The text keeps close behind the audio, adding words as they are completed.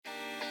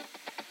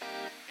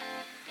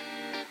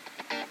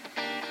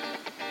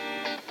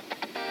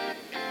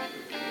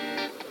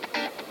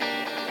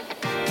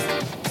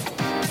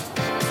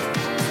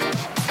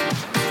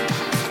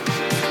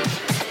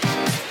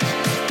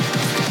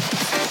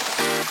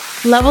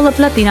Level Up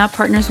Latina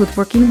partners with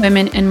working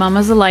women and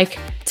mamas alike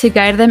to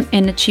guide them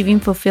in achieving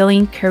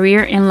fulfilling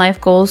career and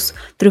life goals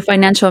through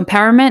financial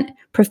empowerment,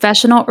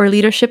 professional or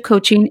leadership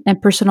coaching,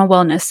 and personal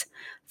wellness.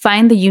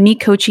 Find the unique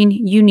coaching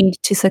you need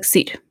to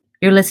succeed.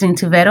 You're listening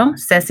to Vero,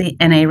 Ceci,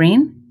 and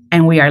Irene,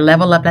 and we are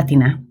Level Up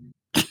Latina.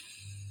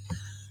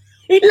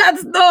 Y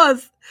las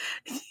dos.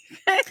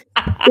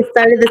 We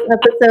started this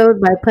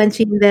episode by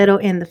punching Vero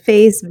in the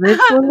face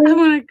virtually. I'm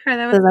going to cry.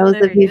 That was For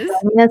those of you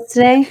joining us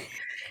today,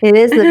 it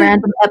is the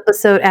random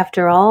episode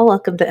after all.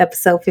 Welcome to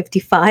episode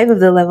 55 of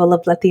the Level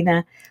Up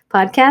Latina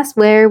podcast,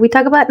 where we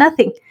talk about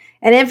nothing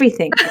and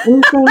everything,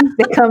 anything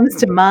that comes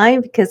to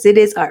mind, because it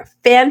is our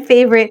fan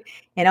favorite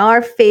and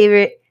our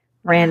favorite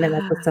random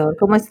episode.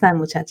 ¿Cómo están,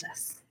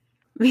 muchachas?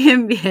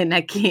 Bien,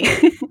 aquí.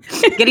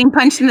 Getting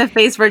punched in the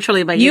face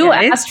virtually by you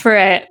guys. You asked for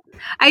it.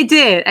 I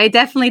did. I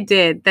definitely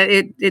did. That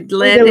it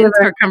led into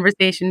our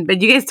conversation,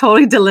 but you guys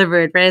totally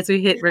delivered right as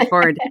we hit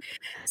record.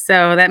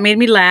 So that made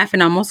me laugh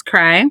and almost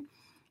cry.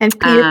 And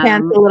pee your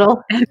pants a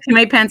little. And pee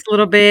my pants a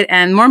little bit,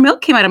 and more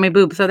milk came out of my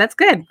boob, so that's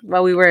good.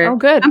 While we were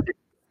good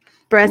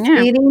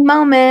breastfeeding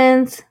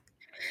moments.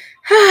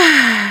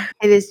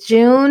 It is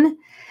June.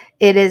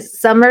 It is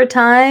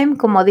summertime.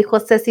 Como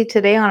dijo Ceci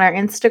today on our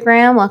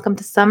Instagram. Welcome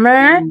to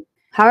summer.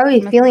 How are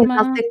we feeling?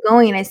 How's it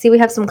going? I see we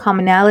have some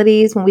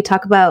commonalities when we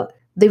talk about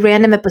the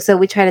random episode.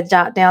 We try to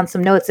jot down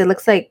some notes. It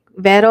looks like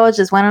Vero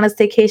just went on a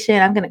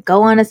staycation. I'm going to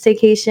go on a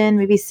staycation.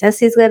 Maybe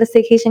Ceci's got a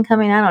staycation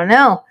coming. I don't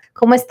know.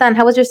 ¿Cómo están?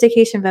 How was your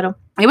staycation, Vero?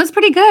 It was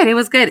pretty good. It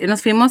was good.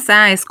 Nos fuimos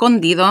a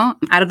Escondido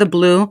out of the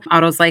blue.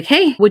 Otto's like,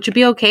 hey, would you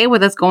be okay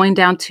with us going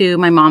down to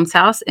my mom's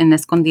house in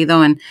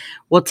Escondido and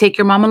we'll take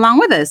your mom along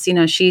with us? You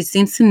know, she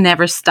seems to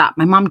never stop.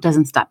 My mom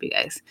doesn't stop, you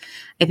guys.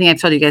 I think I've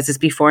told you guys this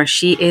before.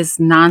 She is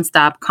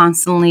nonstop,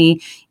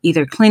 constantly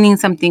either cleaning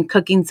something,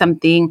 cooking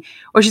something,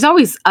 or she's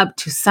always up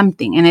to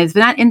something. And if it's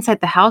not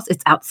inside the house,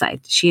 it's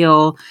outside.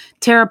 She'll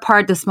tear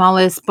apart the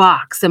smallest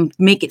box and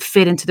make it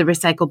fit into the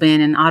recycle bin.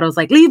 And Otto's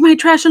like, leave my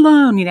trash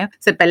alone, you know?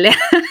 Se pelean.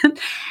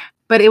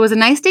 But it was a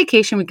nice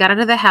vacation. We got out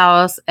of the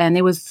house and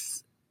it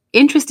was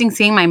interesting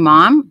seeing my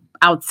mom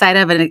outside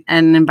of an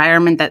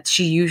environment that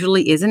she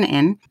usually isn't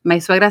in. My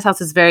suegra's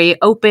house is very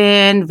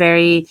open,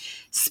 very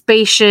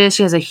spacious.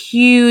 She has a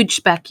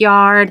huge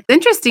backyard. It's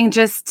interesting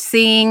just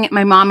seeing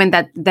my mom in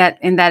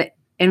that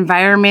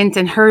environment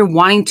and her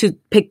wanting to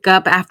pick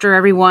up after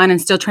everyone and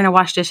still trying to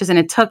wash dishes. And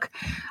it took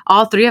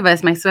all three of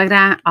us, my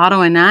suegra,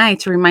 Otto, and I,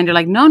 to remind her,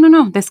 like, no,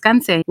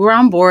 descanse. We're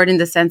on board in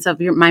the sense of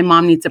my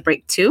mom needs a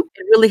break too.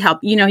 It really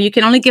helped. You know, you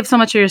can only give so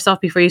much of yourself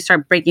before you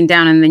start breaking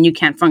down and then you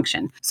can't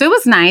function. So it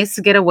was nice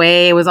to get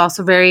away. It was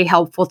also very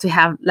helpful to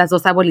have las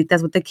dos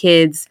abuelitas with the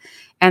kids.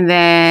 And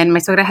then my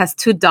suegra has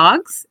 2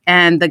 dogs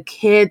and the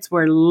kids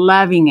were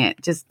loving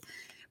it. Just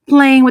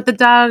playing with the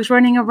dogs,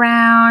 running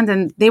around,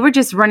 and they were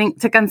just running.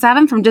 Se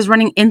cansaban from just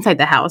running inside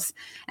the house.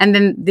 And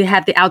then they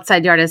had the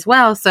outside yard as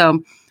well.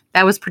 So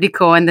that was pretty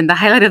cool. And then the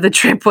highlight of the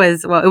trip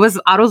was, well, it was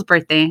Otto's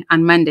birthday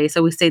on Monday.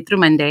 So we stayed through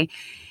Monday.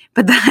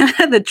 But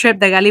the trip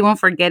that Gali won't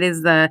forget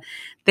is they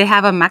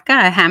have a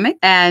hamaca, a hammock.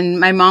 And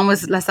my mom la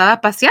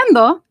estaba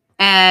paseando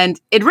and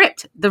it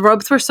ripped. The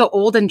ropes were so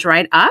old and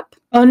dried up.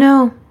 Oh,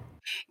 no.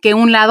 Que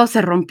un lado se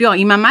rompió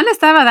y mamá le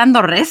estaba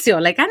dando recio,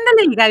 like,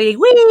 ándale, Gaby,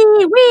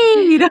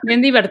 wii, you know?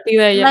 Bien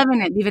divertida ella.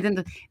 Loving it,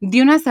 divertido.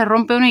 De una se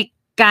rompe una y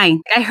cae.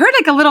 I heard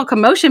like a little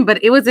commotion,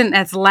 but it wasn't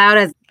as loud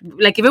as,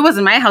 like, if it was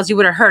in my house, you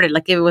would have heard it,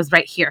 like if it was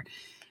right here.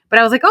 But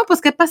I was like, oh,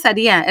 pues, ¿qué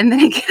pasaría? And then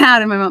I get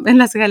out and my mom, en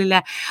la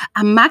Galilea,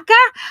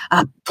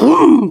 hamaca,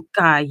 ¡pum!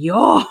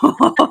 Cayó.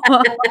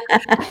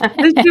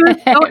 She was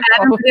so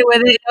adamant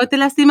with it. ¿Te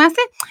lastimaste?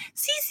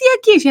 Sí,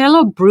 aquí. She had a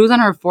little bruise on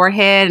her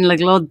forehead and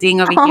like a little ding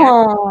over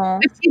here.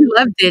 But she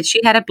loved it. She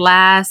had a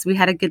blast. We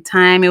had a good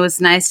time. It was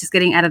nice just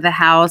getting out of the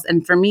house.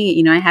 And for me,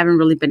 you know, I haven't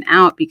really been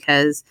out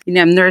because, you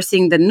know, I'm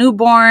nursing the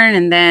newborn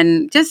and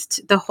then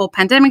just the whole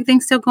pandemic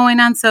thing still going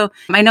on. So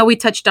I know we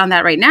touched on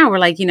that right now. We're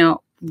like, you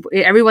know,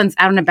 everyone's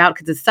out and about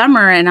because it's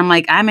summer and I'm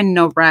like, I'm in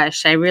no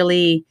rush.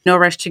 No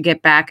rush to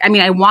get back. I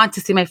mean, I want to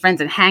see my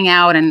friends and hang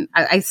out. And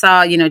I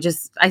saw, you know,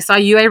 I saw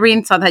you,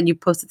 Irene, saw that you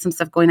posted some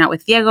stuff going out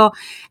with Diego.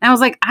 And I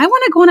was like, I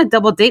want to go on a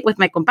double date with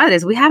my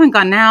compadres. We haven't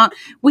gone out.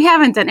 We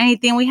haven't done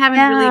anything. We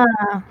haven't really.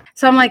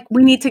 So I'm like,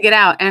 we need to get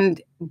out.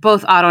 And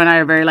both Otto and I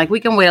are very like,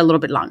 we can wait a little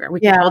bit longer. We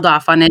can hold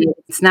off on it.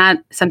 It's not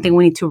something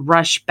we need to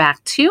rush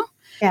back to.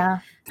 Yeah.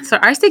 So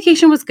our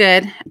staycation was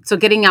good. So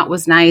getting out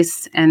was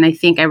nice. And I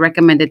think I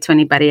recommend it to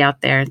anybody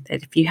out there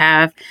that if you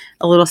have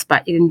a little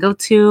spot you can go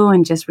to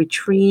and just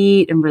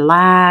retreat and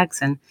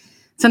relax and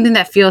something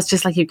that feels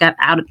just like you got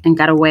out and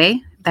got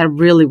away, that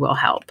really will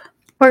help.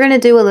 We're going to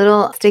do a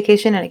little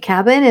staycation in a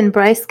cabin in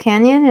Bryce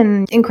Canyon,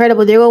 and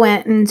incredible. Diego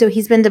went, and so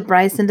he's been to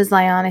Bryce and to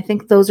Zion. I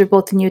think those are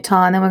both in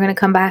Utah, and then we're going to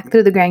come back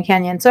through the Grand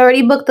Canyon. So I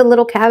already booked the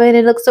little cabin.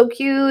 It looks so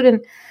cute, and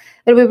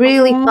it'll be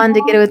really fun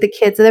to get it with the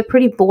kids. So they're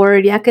pretty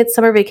bored. Yeah, it's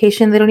summer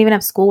vacation. They don't even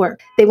have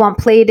schoolwork. They want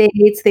play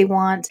dates. They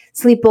want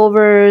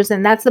sleepovers.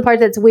 And that's the part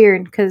that's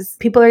weird because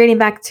people are getting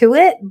back to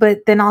it,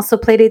 but then also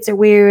play dates are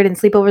weird and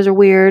sleepovers are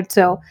weird.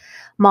 So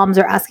moms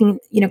are asking,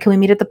 can we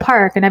meet at the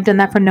park? And I've done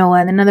that for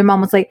Noah. And another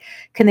mom was like,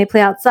 can they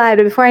play outside?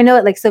 But before I know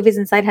it, like Sophie's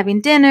inside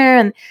having dinner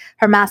and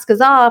her mask is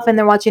off and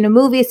they're watching a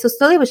movie. So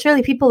slowly but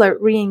surely people are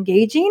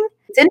re-engaging.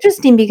 It's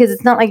interesting because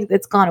it's not like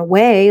it's gone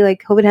away.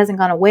 Like COVID hasn't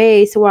gone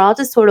away. So we're all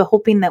just sort of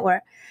hoping that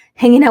we're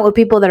hanging out with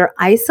people that are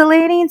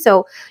isolating.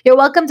 So you're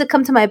welcome to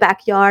come to my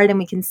backyard and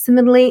we can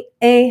simulate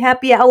a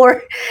happy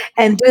hour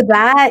and do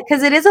that.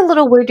 Because it is a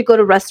little weird to go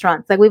to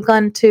restaurants. Like we've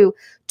gone to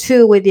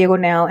two with Diego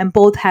now and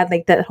both had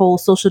like that whole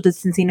social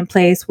distancing in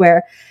place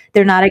where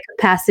they're not at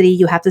capacity.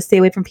 You have to stay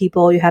away from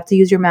people. You have to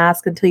use your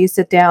mask until you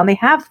sit down. They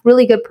have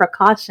really good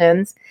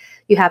precautions.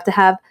 You have to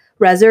have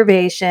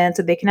reservations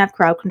so they can have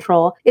crowd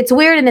control. It's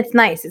weird and it's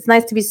nice. It's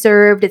nice to be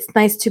served. It's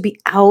nice to be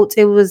out.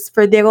 It was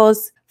for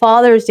Diego's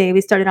Father's Day.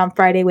 We started on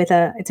Friday with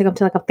I took him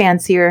to like a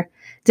fancier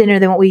dinner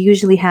than what we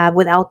usually have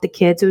without the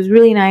kids. It was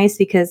really nice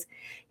because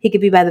he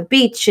could be by the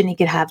beach and he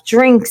could have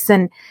drinks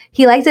and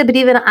he liked it. But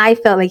even I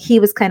felt like he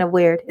was kind of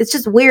weird. It's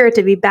just weird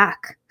to be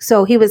back.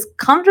 So he was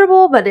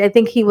comfortable, but I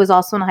think he was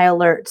also on high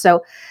alert.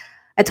 So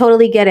I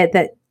totally get it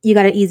that you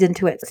got to ease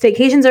into it.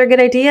 Staycations are a good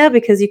idea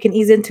because you can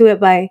ease into it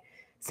by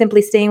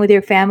simply staying with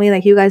your family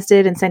like you guys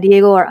did in San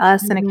Diego or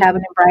us in a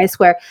cabin in Bryce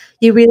where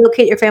you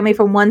relocate your family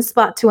from one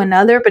spot to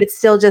another, but it's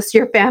still just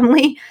your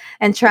family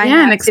and trying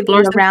and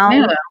explore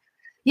around.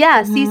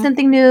 See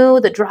something new.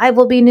 The drive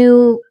will be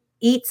new.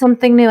 Eat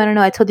something new. I don't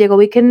know. I told Diego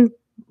we can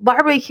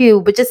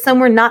barbecue, but just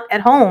somewhere not at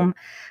home.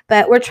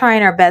 But we're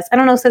trying our best. I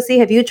don't know, Ceci,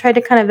 have you tried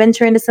to kind of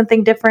venture into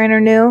something different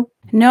or new?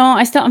 No,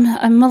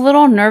 I'm a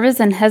little nervous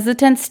and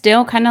hesitant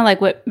still, kind of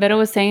like what Vero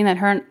was saying, that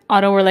her and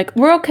Otto were like,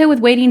 we're okay with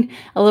waiting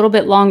a little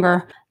bit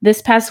longer.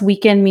 This past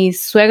weekend,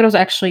 mis suegros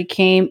actually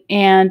came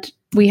and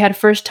we had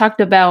first talked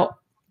about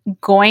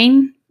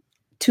going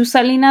to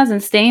Salinas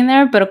and staying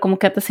there, but como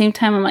que at the same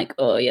time, I'm like,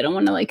 oh, I don't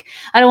want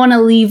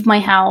to leave my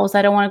house.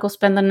 I don't want to go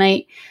spend the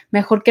night.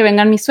 Mejor que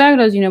vengan mis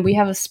suegros. We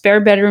have a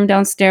spare bedroom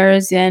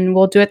downstairs and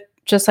we'll do it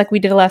just like we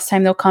did last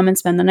time. They'll come and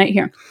spend the night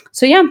here.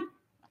 So yeah,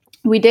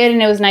 we did.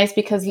 And it was nice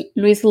because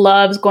Luis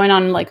loves going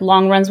on like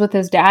long runs with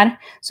his dad.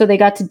 So they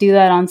got to do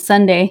that on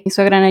Sunday.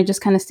 So and I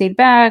just kind of stayed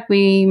back.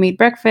 We made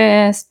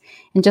breakfast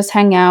and just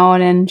hang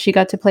out and she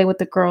got to play with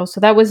the girls. So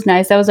that was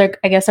nice. That was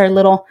our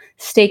little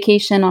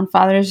staycation on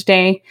Father's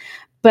Day.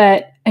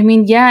 But I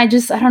mean, yeah, I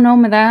don't know,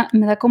 me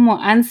da como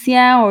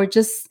ansia or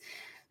just,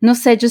 no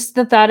sé, just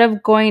the thought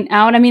of going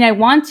out. I mean, I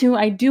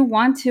do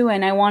want to,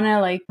 and I want to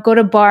like go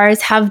to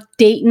bars, have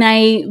date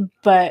night,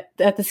 but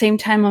at the same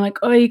time, I'm like,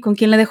 oye, ¿con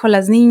quién le dejo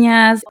las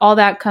niñas? All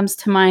that comes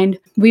to mind.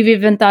 We've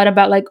even thought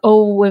about like,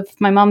 oh, if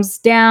my mom's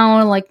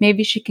down, like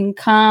maybe she can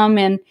come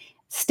and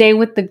stay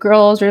with the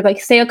girls or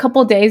like stay a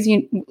couple days,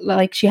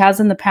 like she has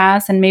in the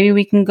past, and maybe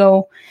we can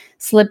go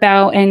slip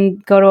out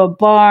and go to a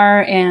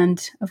bar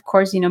and of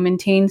course,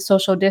 maintain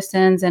social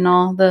distance and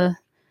all the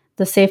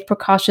safe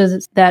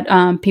precautions that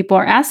people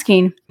are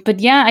asking. But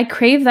yeah, I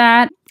crave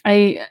that.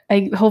 I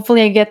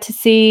hopefully I get to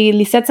see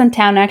Lisette's in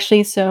town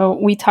actually. So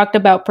we talked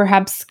about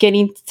perhaps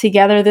getting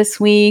together this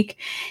week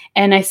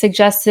and I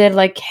suggested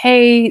like,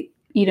 hey,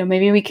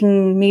 maybe we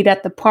can meet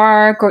at the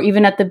park or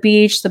even at the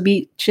beach. The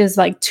beach is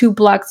like 2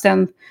 blocks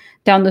down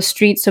the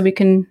street. So we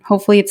can,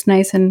 hopefully it's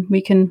nice and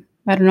we can,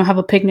 I don't know, have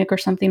a picnic or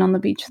something on the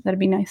beach. That'd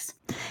be nice.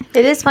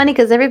 It is funny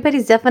because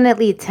everybody's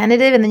definitely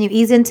tentative and then you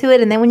ease into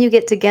it. And then when you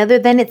get together,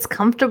 then it's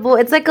comfortable.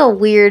 It's like a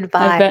weird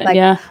vibe. Bet,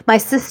 yeah. My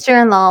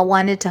sister-in-law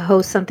wanted to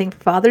host something for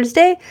Father's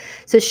Day.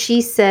 So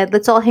she said,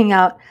 let's all hang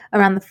out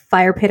around the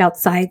fire pit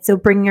outside. So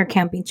bring your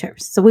camping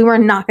chairs. So we were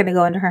not going to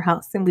go into her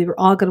house and we were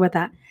all good with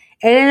that.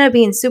 It ended up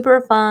being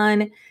super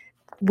fun.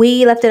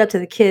 We left it up to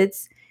the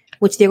kids,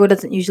 which Diego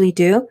doesn't usually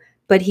do.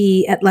 But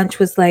he at lunch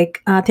was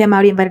like, Tia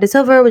Mauri invited us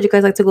over. Would you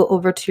guys like to go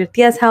over to your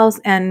tia's house?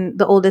 And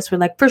the oldest were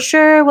like, for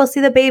sure, we'll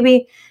see the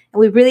baby. And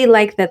we really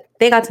liked that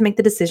they got to make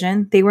the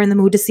decision. They were in the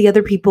mood to see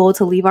other people,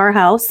 to leave our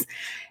house.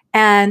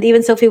 And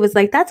even Sophie was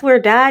like, that's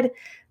weird, Dad.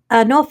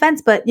 No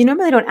offense, but you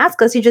normally don't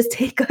ask us. You just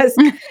take us.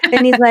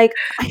 And he's like,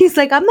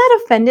 I'm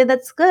not offended.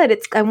 That's good.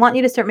 I want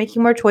you to start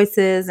making more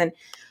choices. And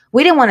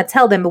we didn't want to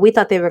tell them, but we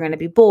thought they were going to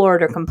be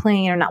bored or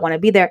complain or not want to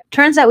be there.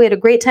 Turns out we had a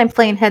great time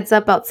playing heads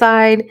up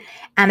outside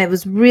and it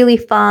was really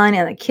fun.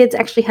 And the kids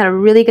actually had a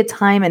really good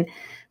time. And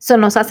so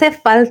nos hace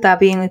falta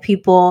being with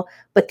people,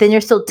 but then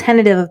you're still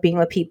tentative of being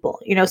with people,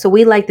 So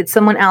we liked that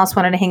someone else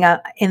wanted to hang out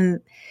in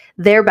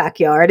their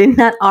backyard and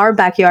not our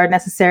backyard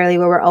necessarily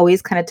where we're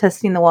always kind of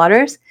testing the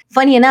waters.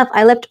 Funny enough,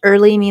 I left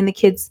early. Me and the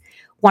kids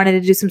wanted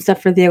to do some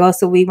stuff for Diego,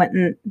 so we went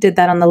and did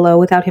that on the low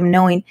without him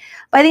knowing.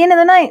 By the end of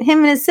the night, him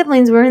and his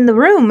siblings were in the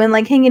room and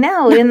like hanging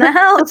out in the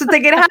house. It's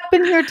like it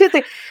happened here too.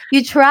 Like,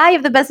 you try, you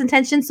have the best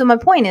intentions. So my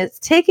point is,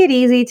 take it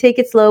easy, take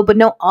it slow, but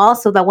know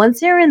also that once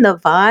you're in the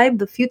vibe,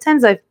 the few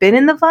times I've been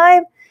in the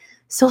vibe,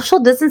 social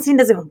distancing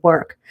doesn't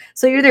work.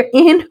 So you're either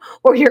in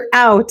or you're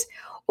out.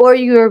 Or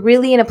you're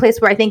really in a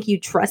place where I think you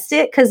trust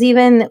it. Because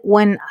even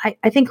when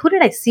I think, who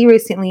did I see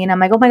recently? And I'm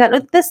like, oh my God,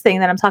 look at this thing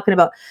that I'm talking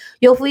about.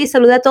 Yo fui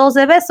saludé a todos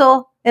de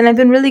beso. And I've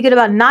been really good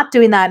about not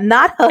doing that,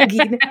 not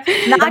hugging,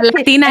 not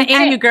Latina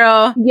in you,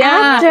 girl.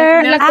 Yeah, After-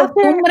 es la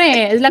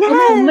costumbre, es la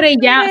costumbre y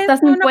ya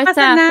estás No impuesta a hacer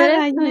pasa eso. nada,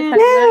 y ya. saludar a la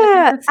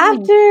Yeah, gente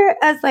así. after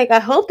I was like, I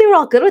hope they were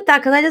all good with that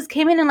because I just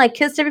came in and like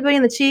kissed everybody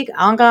in the cheek.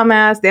 I don't got a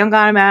mask. They don't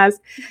got a mask.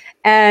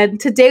 And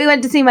today we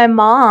went to see my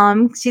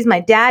mom. She's my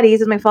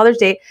daddy's. It's my Father's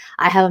Day.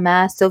 I have a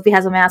mask. Sophie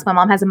has a mask. My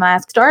mom has a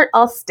mask. Start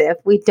all stiff.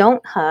 We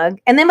don't hug.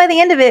 And then by the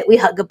end of it, we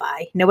hug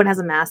goodbye. No one has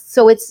a mask.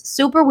 So it's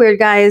super weird,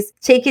 guys.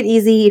 Take it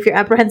easy. If you're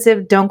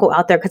apprehensive, don't go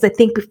out there. Because I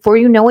think before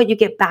you know it, you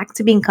get back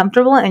to being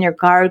comfortable and your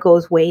guard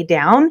goes way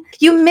down.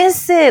 You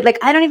miss it. Like,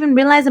 I don't even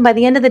realize. And by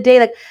the end of the day,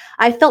 like,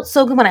 I felt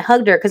so good when I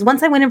hugged her. Because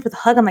once I went in for the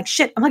hug, I'm like,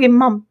 shit, I'm hugging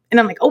mom. And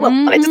I'm like, oh, well,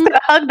 but I just could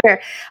have hugged her.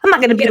 I'm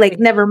not going to be like,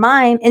 never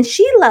mind. And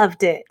she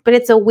loved it. But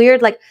it's a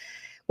weird, like,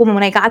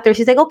 when I got there,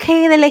 she's like,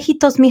 okay, de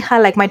lejitos,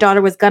 mija. Like, my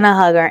daughter was going to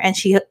hug her. And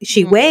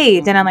she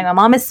waved. And I'm like, my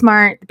mom is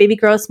smart. The baby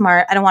girl is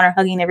smart. I don't want her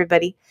hugging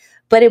everybody.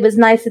 But it was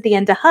nice at the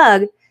end to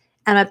hug.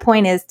 And my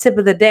point is, tip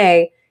of the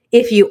day,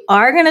 if you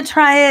are going to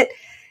try it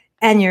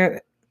and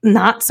you're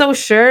not so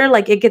sure,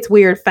 like, it gets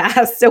weird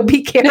fast. So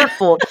be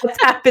careful.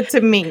 That's happened to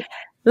me.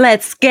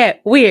 Let's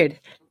get weird.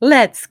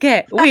 Let's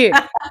get weird.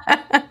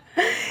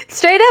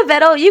 Straight up,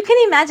 Vero, you can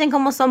imagine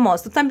como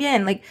somos. Tú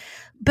también. Like,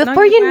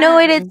 before you know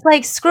it, it's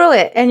like, screw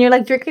it. And you're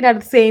like drinking out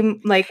of the same,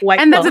 like, white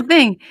And that's the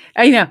thing.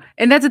 I know.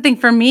 And that's the thing.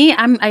 For me,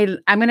 I'm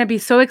going to be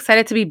so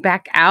excited to be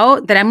back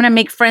out that I'm going to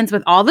make friends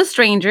with all the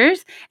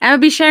strangers and I'll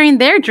be sharing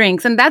their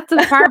drinks. And that's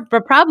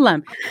the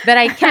problem, that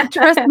I can't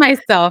trust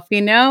myself,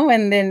 you know?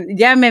 And then,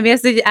 yeah, me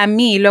ves a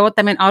mí. Luego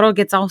también Otto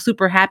gets all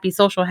super happy,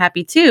 social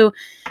happy too.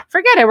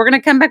 Forget it. We're going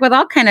to come back with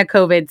all kind of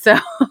COVID. So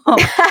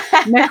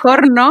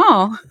mejor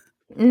no.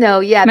 No,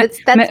 yeah, that's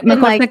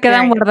Mejor se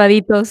quedan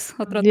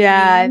guardaditos.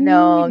 Yeah,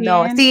 no.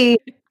 Si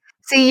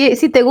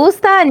te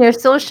gusta and you're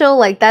social,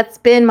 like, that's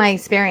been my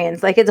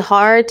experience. Like, it's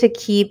hard to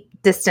keep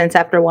distance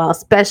after a while,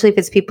 especially if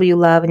it's people you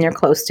love and you're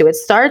close to. It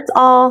starts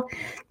all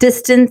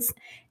distance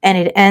and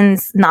it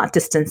ends not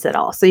distance at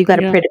all. So you got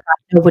to pray to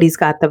God nobody's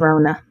got the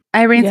Rona.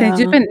 Irene, since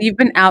you've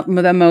been out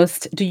the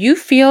most, do you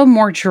feel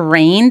more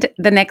drained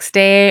the next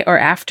day or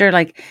after,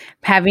 like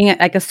having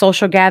like a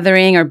social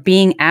gathering or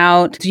being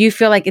out? Do you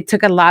feel like it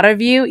took a lot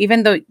of you,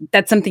 even though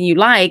that's something you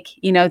like,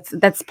 you know,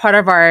 that's part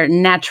of our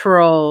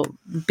natural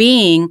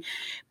being?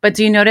 But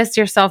do you notice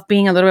yourself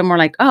being a little bit more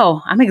like,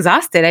 oh, I'm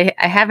exhausted.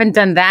 I haven't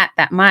done that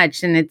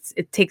much, and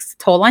it takes a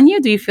toll on you.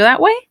 Do you feel that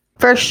way?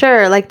 For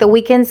sure. Like, the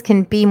weekends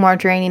can be more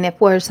draining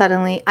if we're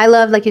suddenly, I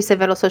love, like you said,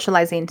 Vero,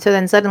 socializing. So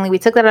then suddenly we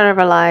took that out of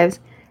our lives.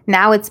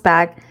 Now it's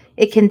back.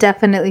 It can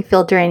definitely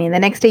feel draining. The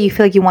next day you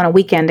feel like you want a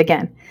weekend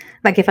again.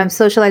 Like, if I'm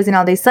socializing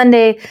all day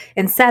Sunday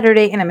and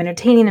Saturday and I'm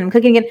entertaining and I'm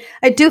cooking again,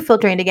 I do feel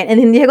drained again. And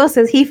then Diego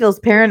says he feels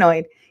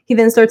paranoid. He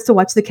then starts to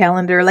watch the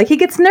calendar. Like, he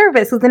gets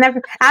nervous. Because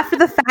then after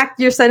the fact,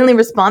 you're suddenly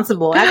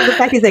responsible. After the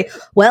fact, he's like,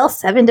 well,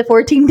 7 to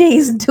 14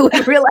 days until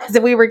we realized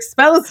that we were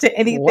exposed to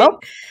anything. Well,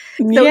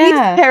 so he's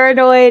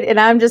paranoid, and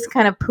I'm just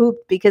kind of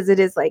pooped because it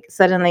is like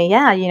suddenly,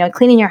 you know,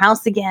 cleaning your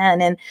house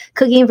again and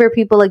cooking for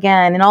people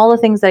again and all the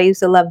things that I used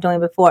to love doing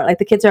before. Like,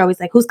 the kids are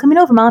always like, who's coming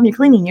over, Mom? You're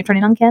cleaning. You're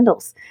turning on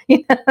candles. You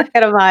know, that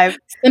kind of vibe.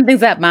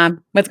 Something's up,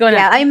 Mom. What's going on?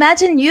 Yeah, I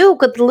imagine you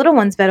with the little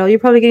ones, Vero, you're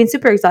probably getting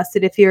super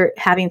exhausted if you're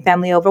having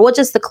family over. Well,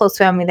 just the close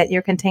family that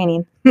you're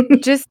containing.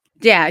 Just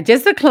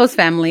the close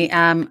family.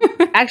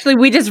 Actually,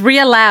 we just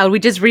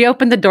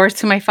reopened the doors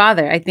to my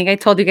father. I think I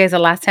told you guys the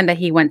last time that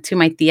he went to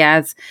my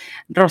tia's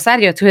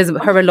Rosario, to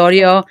her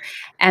velorio.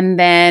 And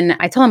then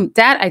I told him,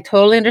 Dad, I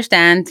totally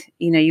understand.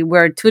 You know,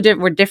 we're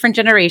different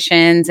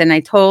generations, and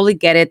I totally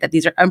get it that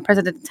these are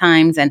unprecedented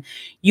times and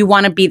you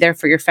want to be there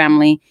for your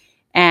family.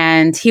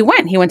 And he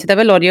went to the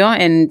velorio,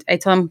 and I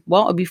told him,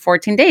 well, it'll be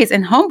 14 days.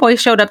 And homeboy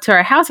showed up to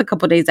our house a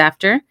couple days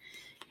after.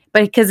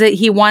 But because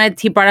he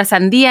brought us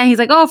sandia, and he's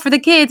like, oh, for the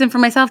kids and for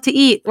myself to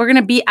eat. We're going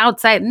to be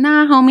outside.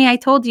 Nah, homie, I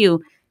told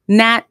you,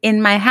 not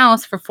in my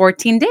house for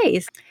 14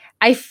 days.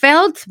 I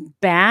felt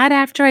bad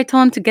after I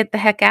told him to get the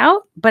heck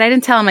out, but I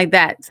didn't tell him like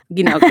that,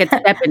 you know, get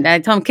stepping. I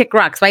told him kick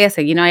rocks.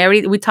 Váyase. You know,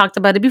 we talked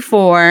about it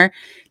before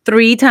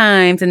 3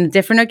 times in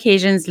different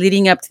occasions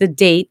leading up to the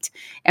date.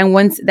 And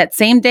once that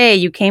same day,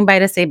 you came by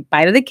to say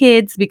bye to the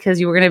kids because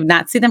you were going to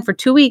not see them for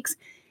 2 weeks.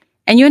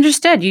 And you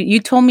understood. You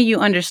told me you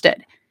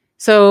understood.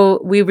 So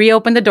we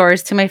reopened the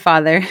doors to my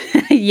father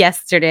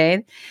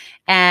yesterday,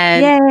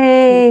 and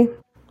yay!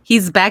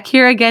 He's back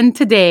here again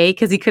today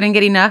because he couldn't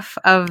get enough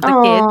of the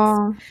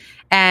kids.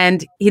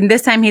 And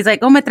this time he's like,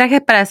 oh, me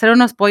traje para hacer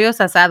unos pollos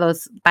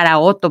asados para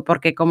Otto,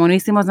 porque como no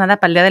hicimos nada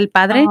para el Día del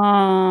Padre.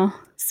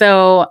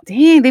 So,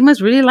 dang, they must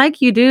really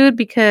like you, dude,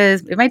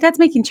 because my dad's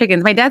making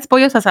chickens. My dad's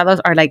pollos asados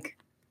are like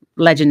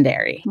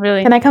legendary.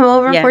 Really? Can I come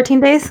over in 14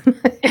 days?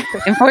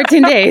 In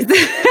 14 days.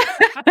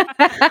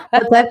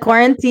 Once I've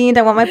quarantined,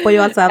 I want my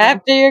pollo asado.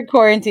 After your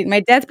quarantine.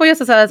 My dad's pollos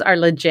asados are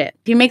legit.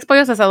 If he makes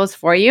pollos asados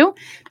for you,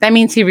 that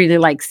means he really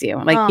likes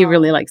you. Like, he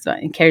really likes you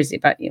and cares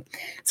about you.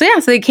 So, yeah,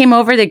 so they came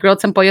over. They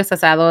grilled some pollos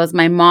asados.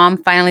 My mom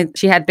finally,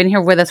 she had been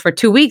here with us for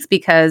 2 weeks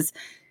because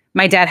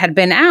my dad had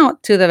been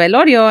out to the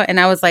velorio, and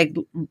I was like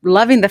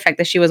loving the fact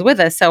that she was with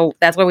us. So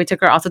that's why we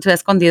took her also to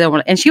Escondido.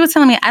 And she was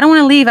telling me, I don't want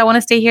to leave. I want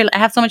to stay here. I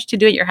have so much to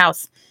do at your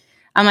house.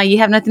 I'm like, you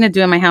have nothing to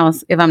do in my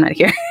house if I'm not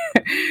here.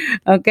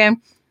 Okay.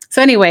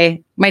 So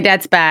anyway, my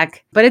dad's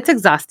back, but it's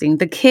exhausting.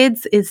 The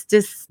kids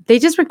they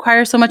just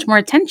require so much more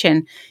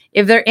attention.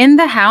 If they're in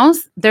the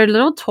house, their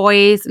little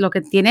toys, lo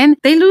que tienen,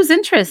 they lose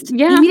interest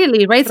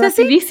immediately, right,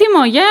 Ceci?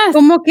 Rapidísimo, yes.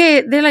 Como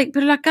que they're like,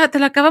 pero te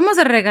la acabamos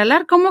de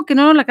regalar, como que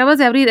no la acabas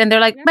de abrir? And they're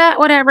like, bah,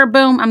 whatever,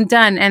 boom, I'm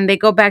done. And they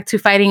go back to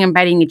fighting and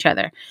biting each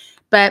other.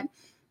 But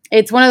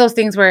it's one of those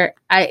things where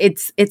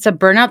it's a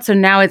burnout. So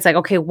now it's like,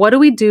 okay, what do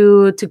we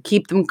do to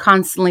keep them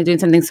constantly doing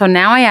something? So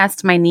now I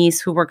asked my niece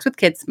who works with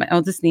kids, my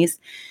oldest niece,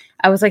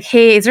 I was like,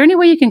 hey, is there any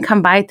way you can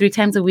come by 3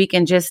 times a week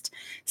and just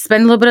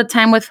spend a little bit of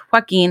time with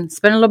Joaquin,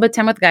 spend a little bit of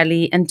time with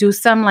Gali, and do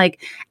some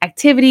like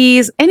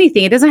activities,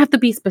 anything. It doesn't have to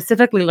be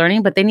specifically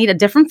learning, but they need a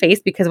different face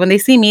because when they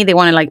see me, they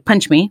want to like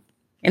punch me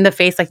in the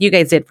face like you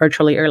guys did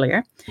virtually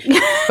earlier.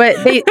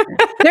 But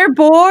they're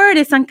bored.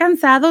 Están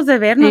cansados de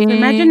vernos.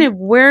 Imagine if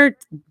we're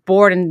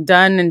bored and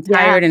done and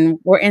tired and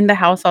we're in the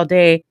house all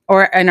day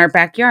or in our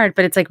backyard,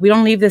 but it's like we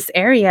don't leave this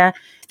area.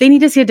 They need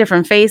to see a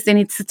different face. They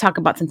need to talk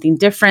about something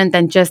different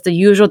than just the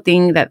usual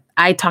thing that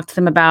I talk to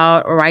them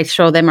about or I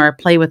show them or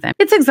play with them.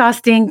 It's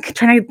exhausting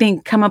trying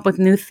to come up with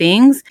new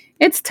things.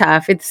 It's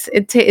tough. It's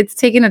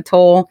taking a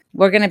toll.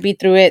 We're going to be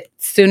through it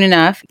soon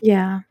enough.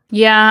 Yeah.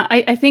 Yeah,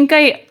 I think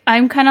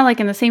I'm kind of like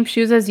in the same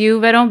shoes as you,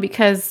 Vero,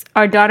 because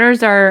our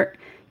daughters are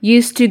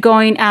used to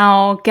going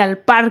out, que al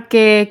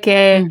parque,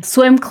 que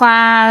swim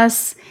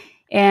class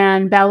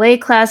and ballet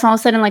class. All of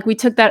a sudden, like we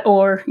took that,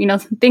 or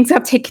things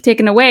got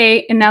taken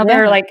away, and now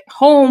they're like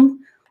home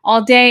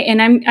all day.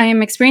 And I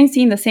am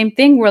experiencing the same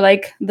thing where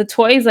like the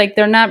toys, like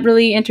they're not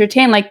really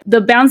entertained. Like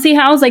the bouncy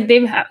house, like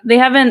they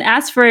haven't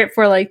asked for it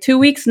for like 2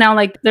 weeks now.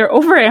 Like they're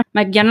over it.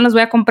 Like ya no les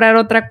voy a comprar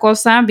otra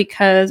cosa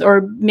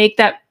or make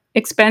that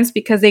expense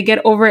because they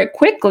get over it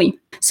quickly.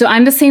 So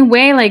I'm the same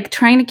way, like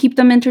trying to keep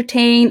them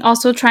entertained,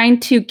 also trying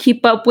to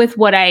keep up with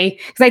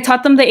because I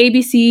taught them the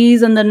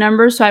ABCs and the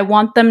numbers, so I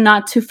want them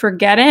not to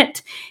forget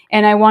it.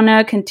 And I want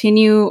to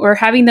continue or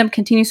having them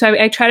continue. So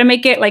I try to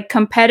make it like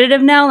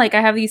competitive now. Like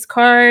I have these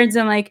cards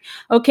and like,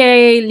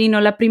 okay,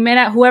 la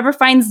primera, whoever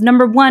finds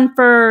number 1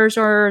 first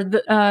or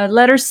the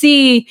letter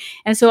C.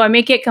 And so I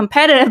make it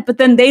competitive, but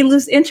then they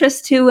lose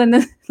interest too. And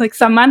then like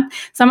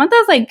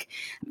Samantha's like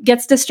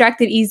gets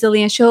distracted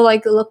easily and she'll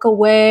like look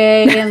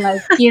away and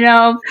like,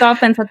 toda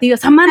pensativa.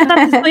 Samantha,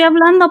 te estoy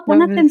hablando, pon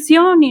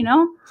atención,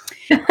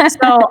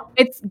 So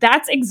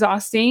that's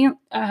exhausting.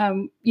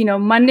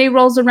 Monday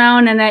rolls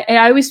around and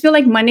I always feel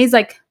like Monday's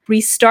like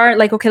restart,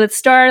 like, okay, let's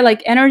start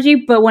like energy.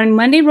 But when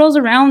Monday rolls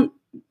around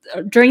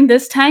during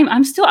this time,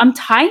 I'm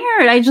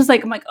tired.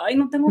 I'm like, ay,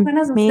 no tengo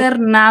ganas de hacer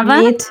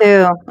nada. Me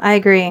too. I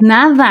agree.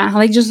 Nada.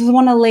 Like just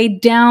want to lay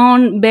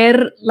down,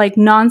 ver like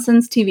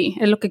nonsense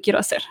TV. Es lo que quiero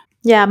hacer.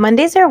 Yeah,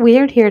 Mondays are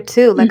weird here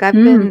too. Like I've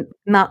been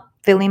not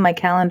filling my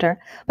calendar,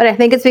 but I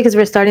think it's because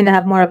we're starting to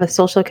have more of a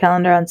social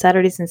calendar on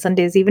Saturdays and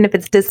Sundays, even if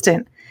it's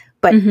distant,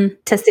 but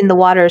testing the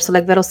water. So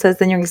like Vero says,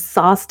 then you're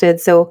exhausted.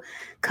 So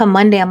come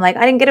Monday, I'm like,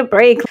 I didn't get a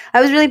break.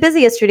 I was really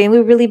busy yesterday and we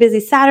were really busy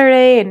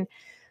Saturday and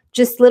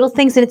just little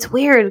things. And it's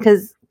weird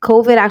because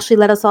COVID actually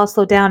let us all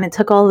slow down and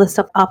took all the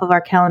stuff off of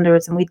our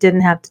calendars and we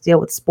didn't have to deal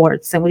with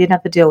sports and we didn't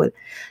have to deal with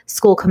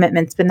school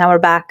commitments, but now we're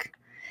back.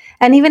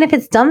 And even if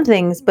it's dumb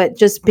things, but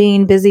just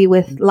being busy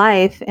with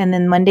life and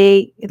then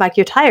Monday, like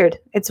you're tired.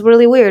 It's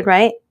really weird,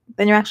 right?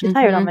 Then you're actually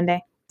tired on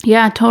Monday.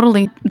 Yeah,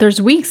 totally. There's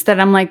weeks that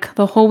I'm like,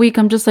 the whole week,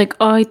 I'm just like,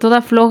 ay,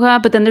 toda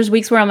floja. But then there's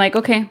weeks where I'm like,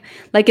 okay,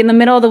 like in the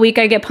middle of the week,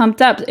 I get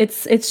pumped up.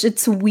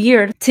 It's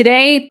weird.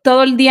 Today,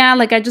 todo el día,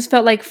 like I just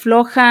felt like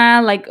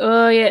floja, like,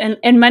 oh yeah.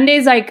 And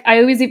Mondays, like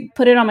I always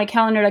put it on my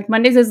calendar. Like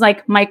Mondays is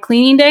like my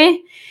cleaning day.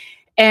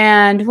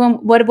 And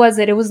what was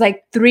it? It was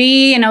like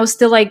 3 and I was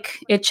still like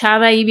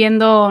echada ahí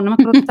viendo, no me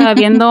acuerdo que estaba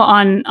viendo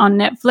on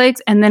Netflix.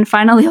 And then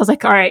finally I was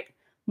like, all right,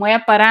 voy a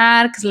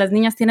parar because las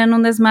niñas tienen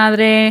un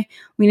desmadre.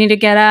 We need to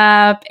get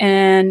up.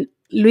 And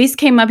Luis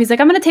came up. He's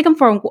like, I'm going to take him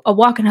for a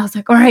walk. And I was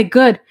like, all right,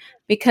 good.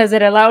 Because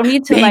it allowed me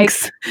to like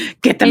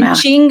get them out.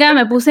 Chinga,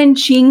 me puse en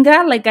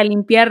chinga, like a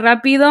limpiar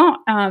rápido,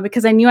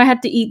 because I knew I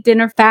had to eat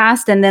dinner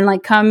fast and then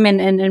like come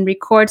and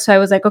record. So I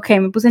was like, okay,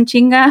 me puse en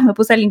chinga, me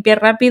puse a limpiar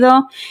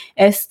rápido.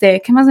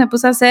 ¿Qué más me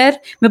puse a hacer?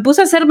 Me puse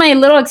a hacer my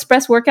little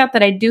express workout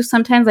that I do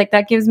sometimes, like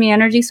that gives me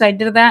energy. So I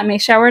did that and I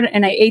showered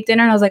and I ate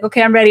dinner and I was like,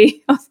 okay, I'm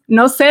ready.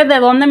 No sé de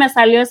dónde me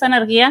salió esa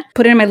energía.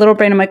 Put it in my little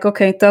brain. I'm like,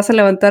 okay, te vas a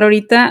levantar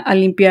ahorita a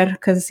limpiar,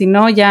 because si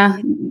no, ya.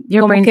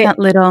 Your brain's not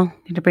little.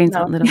 Your brain's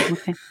not little.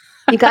 Okay.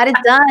 You got it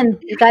done.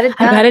 I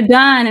got it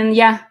done. And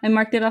yeah, I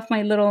marked it off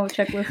my little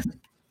checklist.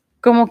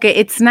 Como que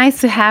it's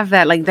nice to have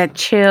that, like that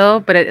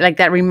chill, but like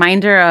that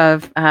reminder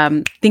of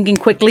thinking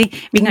quickly,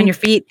 being on your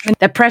feet,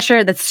 that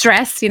pressure, that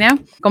stress,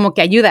 como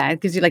que ayuda.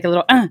 It gives you like a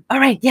little, all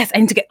right, yes, I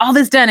need to get all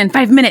this done in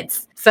 5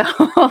 minutes. So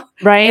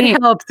right.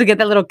 It helps to get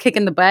that little kick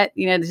in the butt,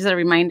 just a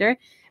reminder.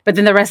 But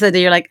then the rest of the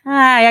day, you're like,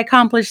 I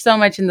accomplished so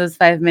much in those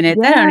 5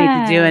 minutes. I don't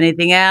need to do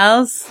anything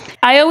else.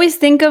 I always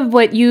think of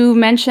what you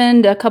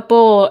mentioned a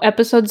couple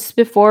episodes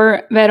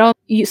before, Vero.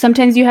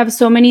 Sometimes you have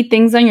so many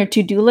things on your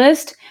to-do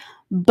list,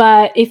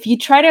 but if you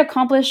try to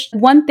accomplish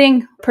one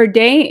thing per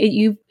day,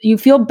 you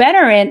feel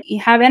better and you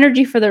have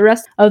energy for the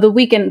rest of the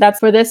week. And that's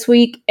for this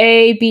week,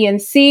 A, B,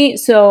 and C.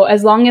 So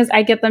as long as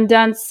I get them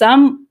done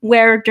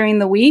somewhere during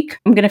the week,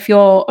 I'm going to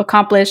feel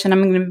accomplished and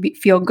I'm going to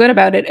feel good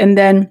about it. And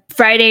then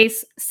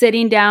Fridays,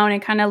 sitting down and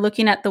kind of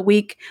looking at the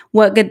week,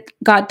 what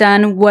got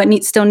done,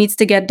 what still needs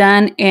to get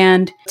done,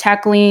 and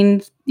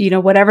tackling,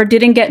 whatever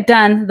didn't get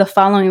done the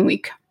following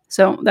week.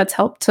 So that's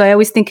helped. So I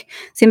always think,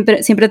 siempre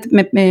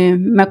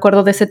me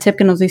acuerdo de ese tip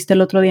que nos diste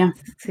el otro día.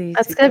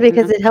 That's good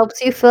because it helps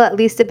you feel at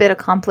least a bit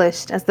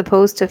accomplished as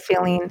opposed to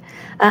feeling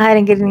I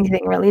didn't get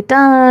anything really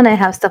done. I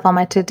have stuff on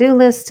my to-do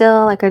list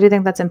still. Like I do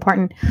think that's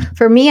important.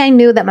 For me, I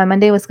knew that my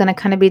Monday was going to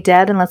kind of be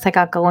dead unless I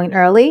got going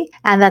early.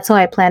 And that's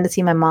why I planned to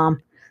see my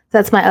mom.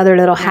 That's my other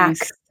little hack.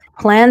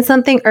 Plan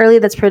something early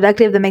that's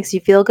productive that makes you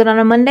feel good on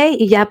a Monday.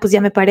 Y ya, pues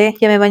ya me paré,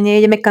 ya me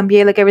bañé, ya me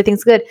cambié, like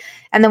everything's good.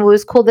 And then what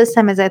was cool this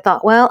time is I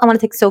thought, well, I want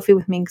to take Sophie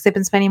with me because I've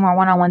been spending more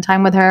one-on-one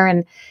time with her.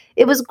 And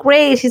it was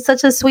great. She's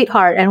such a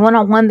sweetheart. And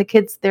one-on-one, the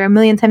kids, they're a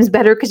million times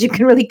better because you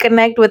can really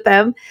connect with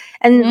them.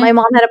 And my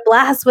mom had a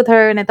blast with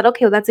her. And I thought,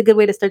 okay, well, that's a good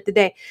way to start the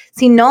day.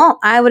 See, no,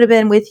 I would have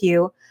been with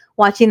you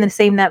watching the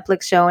same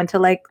Netflix show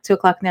until like 2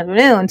 o'clock in the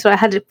afternoon. So I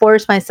had to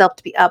force myself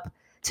to be up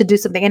to do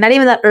something. And not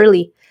even that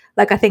early.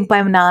 Like I think by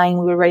 9,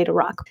 we were ready to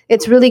rock.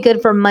 It's really good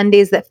for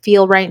Mondays that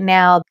feel right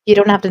now. You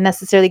don't have to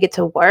necessarily get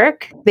to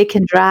work. They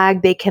can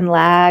drag, they can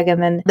lag,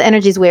 and then the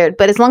energy's weird.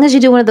 But as long as you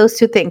do one of those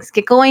 2 things,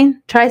 get going,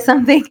 try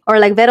something. Or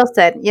like Vero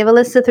said, you have a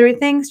list of 3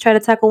 things, try to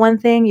tackle one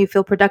thing, you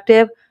feel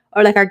productive.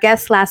 Or like our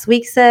guest last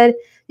week said,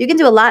 you can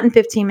do a lot in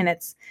 15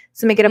 minutes.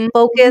 So make it a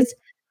focused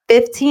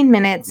 15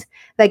 minutes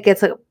that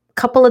gets a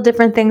couple of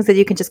different things that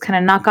you can just kind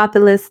of knock off the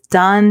list.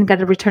 Done. Got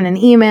to return an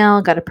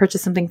email. Got to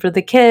purchase something for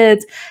the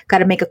kids. Got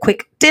to make a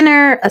quick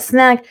dinner, a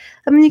snack.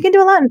 I mean, you can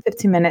do a lot in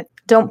 15 minutes.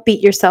 Don't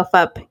beat yourself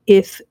up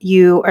if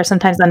you are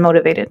sometimes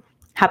unmotivated.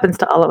 Happens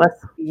to all of us.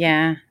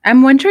 Yeah.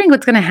 I'm wondering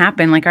what's going to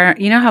happen. Like,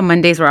 how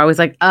Mondays we're always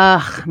like,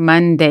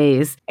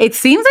 Mondays. It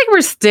seems like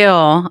we're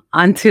still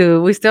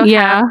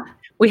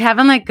we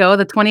haven't let go.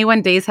 The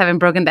 21 days haven't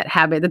broken that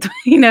habit.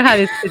 You know how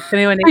it's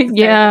 21 days.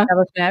 Yeah.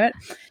 Habit.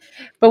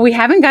 But we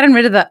haven't gotten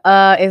rid of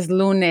the is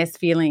lunes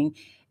feeling.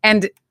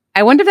 And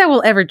I wonder if that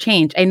will ever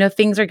change. I know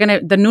things are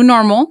the new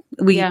normal,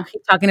 we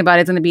keep talking about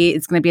it's gonna be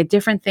a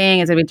different thing,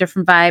 it's gonna be a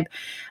different vibe.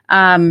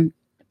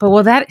 But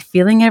will that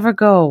feeling ever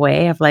go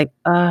away of like,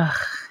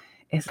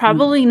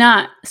 Probably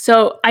not.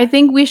 So I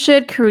think we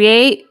should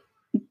create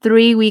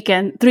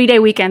 3-day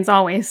weekends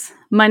always.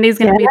 Monday's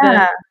gonna be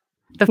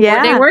the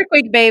 4-day work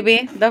week,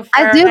 baby.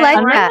 I do like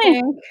that.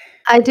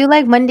 I do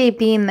like Monday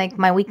being like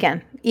my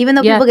weekend. Even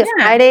though people get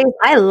Fridays,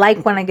 I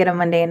like when I get a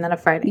Monday and not a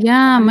Friday.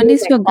 Yeah,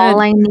 Mondays feel good.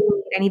 All I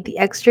need the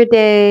extra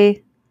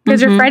day.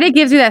 Because your Friday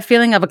gives you that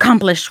feeling of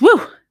accomplished.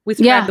 Woo! We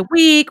survived the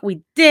week.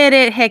 We did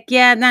it. Heck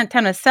yeah. Now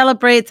time to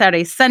celebrate.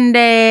 Saturday,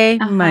 Sunday,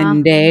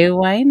 Monday.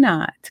 Why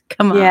not?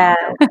 Come on. Yeah.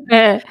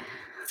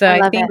 So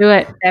I think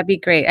that'd be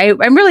great.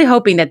 I'm really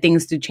hoping that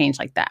things do change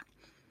like that.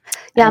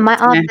 Yeah, my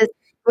office,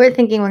 we're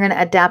thinking we're going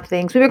to adapt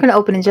things. We were going to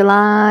open in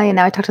July, and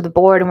now I talked to the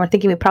board, and we're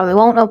thinking we probably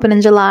won't open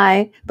in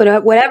July.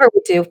 But whatever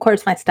we do, of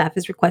course, my staff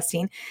is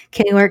requesting,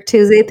 can you work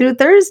Tuesday through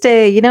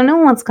Thursday? No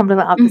one wants to come to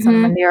the office on a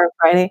Monday or a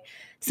Friday.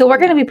 So we're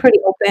going to be pretty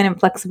open and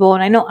flexible.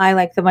 And I know I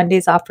like the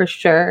Mondays off for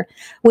sure.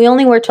 We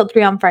only work till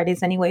 3 on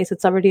Fridays anyway, so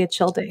it's already a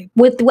chill day.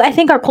 I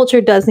think our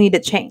culture does need to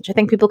change. I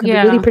think people can be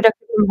really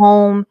productive from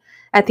home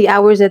at the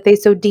hours that they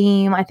so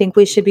deem. I think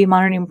we should be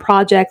monitoring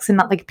projects and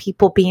not like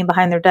people being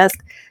behind their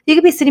desk. You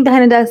could be sitting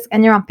behind a desk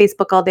and you're on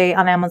Facebook all day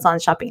on Amazon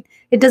shopping.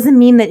 It doesn't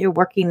mean that you're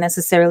working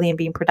necessarily and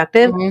being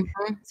productive.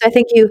 So I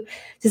think you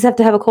just have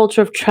to have a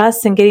culture of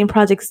trust and getting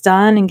projects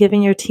done and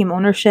giving your team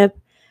ownership.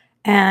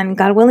 And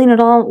God willing,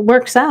 it all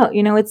works out.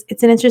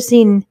 It's an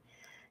interesting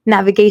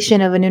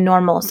navigation of a new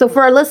normal. So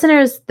for our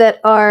listeners that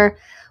are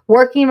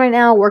working right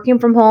now, working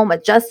from home,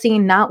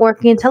 adjusting, not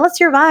working, tell us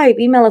your vibe.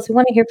 Email us. We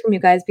want to hear from you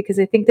guys because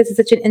I think this is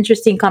such an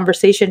interesting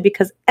conversation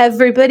because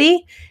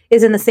everybody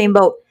is in the same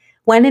boat.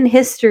 When in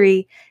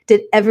history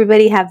did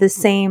everybody have the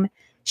same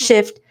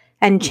shift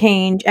and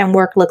change and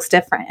work looks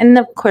different? And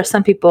of course,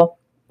 some people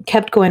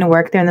kept going to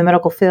work. They're in the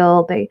medical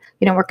field. They,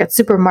 work at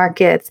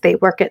supermarkets. They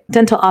work at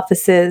dental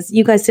offices.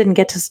 You guys didn't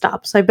get to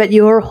stop. So I bet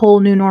your whole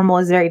new normal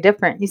is very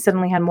different. You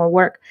suddenly had more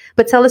work.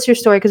 But tell us your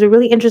story because we're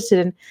really interested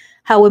in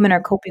how women are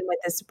coping with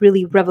this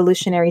really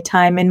revolutionary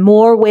time in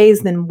more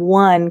ways than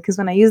one. Because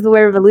when I use the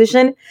word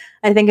revolution,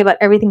 I think about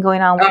everything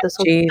going on with the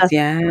social justice.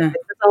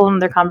 It's a whole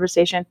other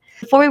conversation.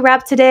 Before we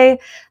wrap today,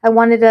 I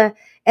wanted to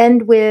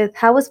end with,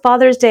 how was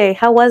Father's Day?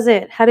 How was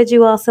it? How did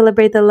you all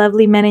celebrate the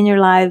lovely men in your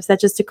lives that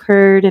just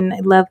occurred? And I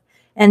love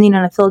ending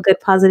on a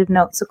feel-good, positive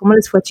note. So, ¿cómo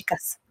les fue,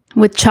 chicas?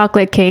 With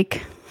chocolate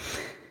cake.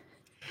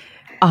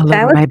 All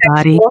over my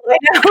body.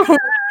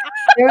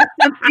 There was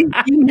something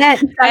you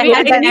meant. I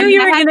knew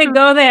you were going to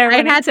go there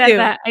when I said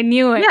that. I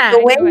knew it. Yeah.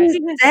 The way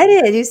you said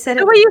it. You said it.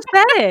 The way you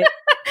said it.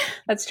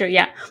 That's true,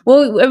 yeah.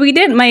 Well, we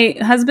did. My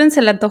husband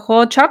se le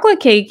antojó chocolate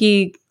cake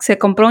y se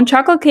compró un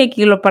chocolate cake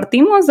y lo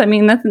partimos. I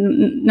mean,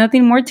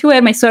 nothing more to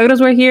it. My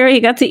suegros were here. He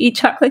got to eat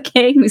chocolate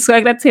cake. Mi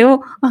suegra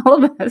too.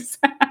 All of us.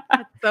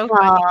 That's so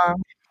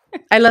funny.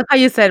 I love how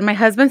you said, my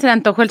husband se le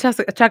antojó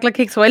el chocolate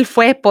cake, so él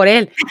fue por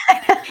él.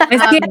 Es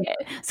que,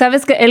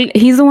 sabes que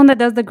he's the one that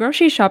does the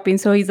grocery shopping,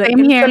 so he's like,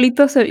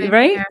 solito,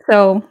 right? Here.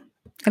 So,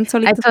 él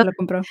solito se lo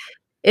compró.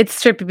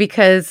 It's trippy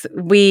because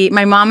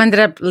my mom ended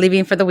up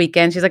leaving for the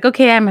weekend. She's like,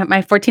 okay,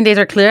 my 14 days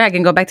are clear. I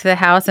can go back to the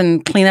house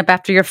and clean up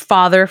after your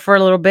father for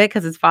a little bit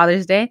because it's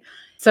Father's Day.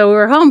 So we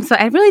were home. So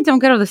I really don't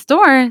go to the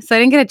store. So I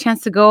didn't get a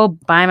chance to go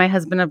buy my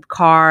husband a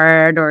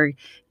card or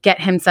get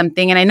him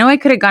something. And I know I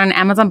could have gone on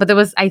Amazon, but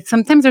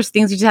sometimes there's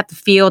things you just have to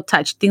feel,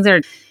 touch. Things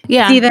are,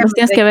 see them.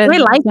 Like, do I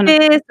like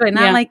this? Do I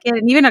not like it?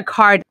 And even a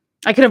card.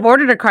 I could have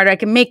ordered a card or I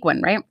can make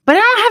one, right? But I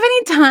don't have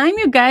any time,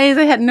 you guys.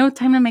 I had no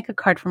time to make a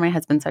card for my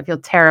husband, so I feel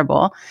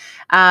terrible.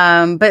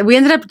 But we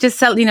ended up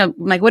just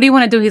like, what do you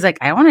want to do? He's like,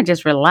 I want to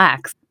just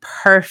relax.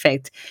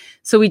 Perfect.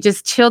 So we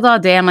just chilled all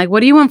day. I'm like,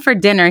 what do you want for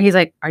dinner? He's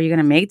like, are you going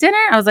to make dinner?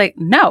 I was like,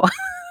 no.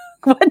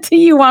 What do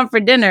you want for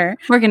dinner?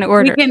 We're going to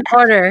order. We can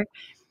order.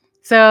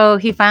 So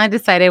he finally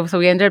decided. So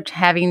we ended up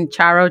having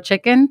charo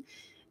chicken.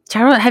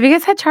 Charo, have you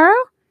guys had charo?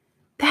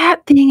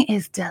 That thing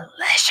is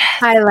delicious.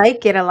 I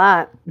like it a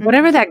lot.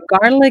 Whatever that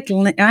garlic,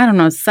 I don't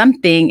know,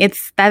 something.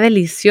 It's está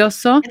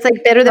delicioso. It's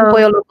like better than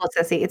pollo loco,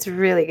 Ceci. It's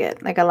really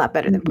good. Like a lot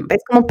better than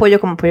it's como pollo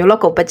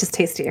loco, but just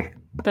tastier.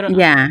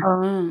 Yeah.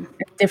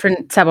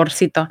 Different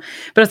saborcito.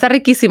 Pero está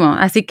riquísimo.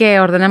 Así que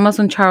ordenamos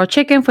un charo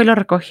chicken, fue y lo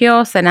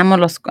recogió,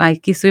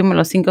 aquí estuvimos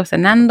los 5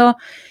 cenando.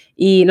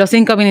 Y los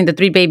 5 meaning the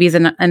 3 babies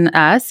and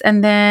us.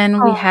 And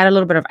then we had a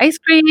little bit of ice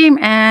cream,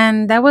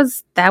 and that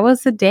was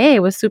the day.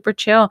 It was super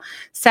chill.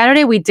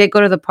 Saturday, we did go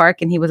to the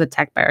park, and he was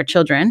attacked by our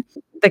children.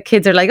 The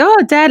kids are like, oh,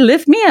 Dad,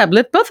 lift me up,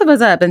 lift both of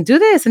us up, and do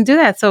this and do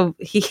that. So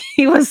he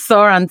was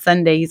sore on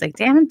Sunday. He's like,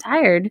 damn, I'm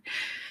tired.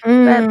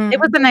 But it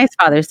was a nice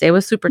Father's Day. It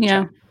was super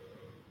chill.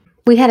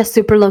 We had a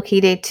super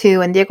low-key day, too,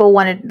 and Diego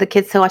wanted the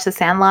kids to watch The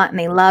Sandlot, and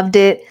they loved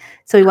it.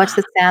 So we watched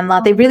The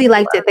Sandlot. They really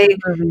liked it.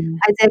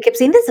 Isaiah kept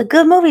saying, this is a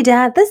good movie,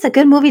 Dad. This is a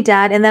good movie,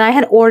 Dad. And then I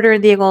had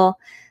ordered Diego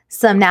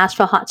some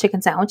Nashville hot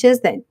chicken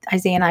sandwiches that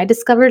Isaiah and I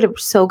discovered. It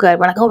was so good.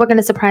 We're like, oh, we're going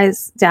to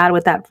surprise Dad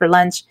with that for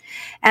lunch.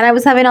 And I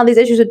was having all these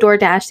issues with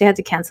DoorDash. They had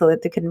to cancel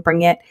it. They couldn't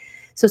bring it.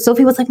 So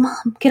Sophie was like,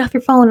 Mom, get off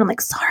your phone. And I'm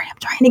like, sorry, I'm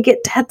trying to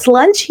get Dad's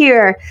lunch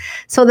here.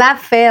 So that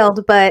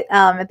failed. But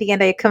at the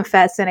end, I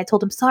confessed and I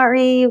told him,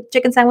 sorry,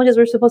 chicken sandwiches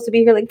were supposed to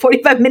be here like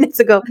 45 minutes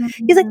ago.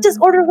 He's like, just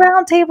order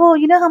Round Table.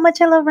 You know how much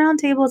I love Round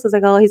Tables. I was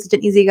like, oh, he's such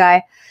an easy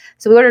guy.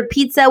 So we ordered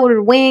pizza, we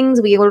ordered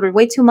wings, we ordered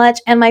way too much.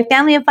 And my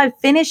family of 5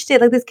 finished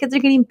it. Like, these kids are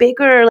getting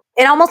bigger.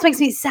 It almost makes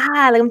me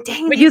sad. Like, I'm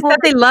dang. But you said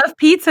they love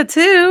pizza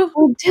too.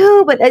 I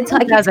do, but I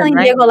keep telling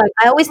Diego, like,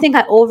 I always think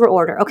I over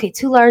order. Okay,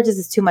 2 larges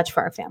is too much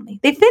for our family.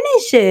 They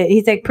finish it.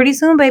 He's like, pretty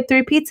soon, babe,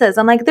 3 pizzas.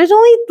 I'm like, there's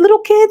only little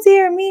kids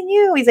here, me and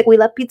you. He's like, we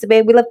love pizza,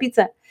 babe. We love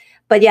pizza.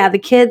 But yeah, the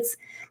kids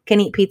can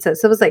eat pizza.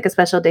 So it was like a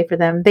special day for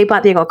them. They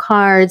bought Diego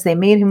cards. They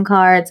made him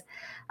cards.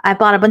 I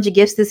bought a bunch of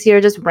gifts this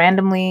year, just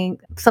randomly.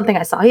 Something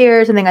I saw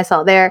here, something I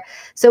saw there.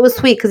 So it was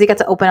sweet because he got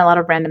to open a lot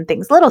of random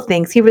things, little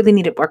things. He really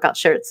needed workout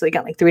shirts, so he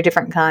got like 3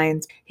 different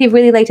kinds. He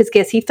really liked his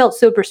gifts. He felt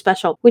super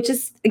special, which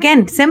is,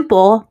 again,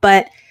 simple,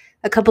 but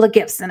a couple of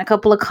gifts and a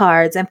couple of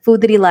cards and food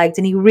that he liked.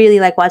 And he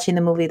really liked watching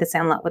the movie The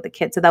Sandlot with the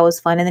kids. So that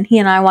was fun. And then he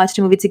and I watched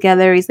a movie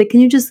together. He's like,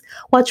 can you just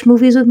watch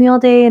movies with me all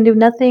day and do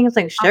nothing? I was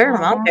like,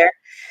 sure, I don't care.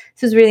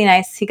 This was really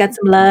nice. He got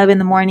some love in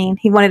the morning.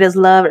 He wanted his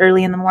love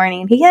early in the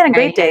morning. He had a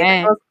great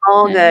day. It was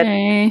all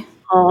good.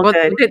 All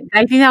good.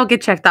 I think that'll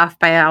get checked off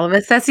by all of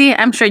us. Ceci,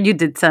 I'm sure you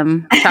did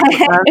some chocolate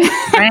love,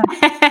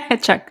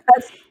 right? Check.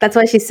 That's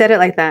why she said it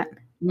like that.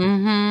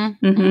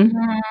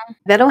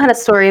 Beto had a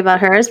story about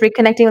hers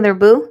reconnecting with her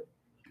boo.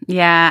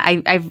 Yeah,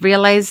 I've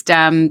realized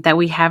that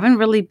we haven't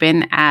really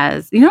been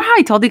as, you know how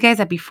I told you guys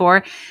that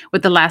before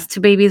with the last 2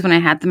 babies when I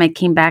had them, I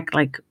came back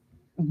like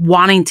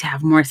wanting to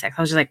have more sex.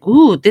 I was just like,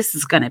 ooh, this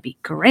is going to be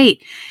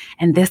great.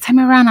 And this time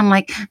around, I'm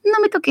like, no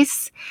me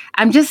toques.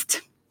 I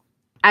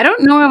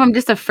don't know if I'm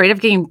just afraid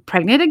of getting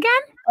pregnant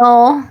again.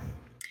 Oh.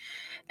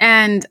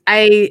 And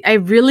I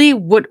really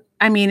would,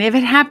 I mean, if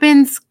it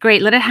happens,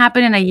 great. Let it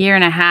happen in a year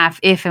and a half,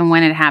 if and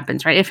when it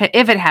happens, right? If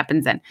it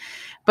happens then.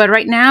 But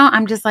right now,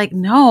 I'm just like,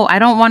 no, I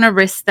don't want to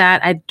risk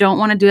that. I don't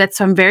want to do that.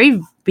 So I'm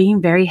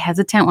being very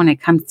hesitant when it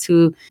comes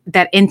to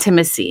that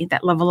intimacy,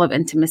 that level of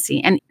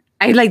intimacy. And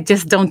I like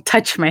just don't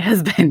touch my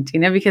husband,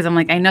 because I'm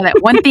like, I know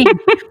that one thing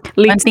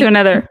leads to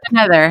another.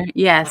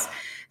 Yes.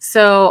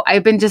 So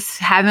I've been just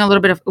having a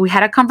little bit we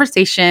had a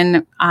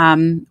conversation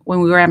when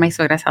we were at my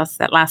suegra's house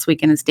that last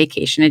weekend in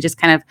staycation. It just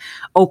kind of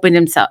opened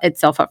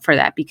itself up for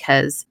that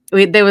because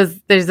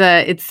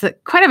it's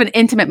quite of an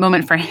intimate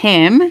moment for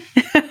him.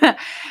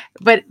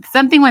 But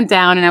something went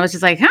down and I was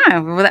just like,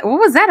 what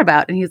was that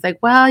about? And he was like,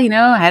 well,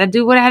 I had to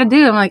do what I had to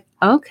do. I'm like,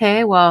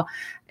 okay, well,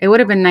 it would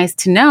have been nice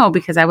to know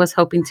because I was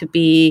hoping to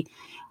be,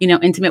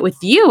 intimate with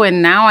you.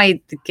 And now I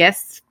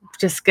guess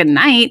just good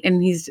night. And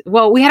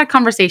we had a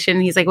conversation.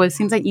 And he's like, well, it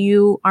seems like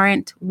you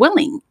aren't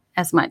willing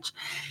as much.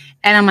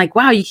 And I'm like,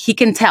 wow, he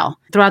can tell.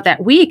 Throughout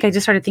that week, I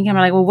just started thinking, I'm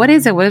like, well, what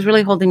is it? What is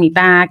really holding me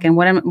back? And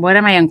what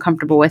am I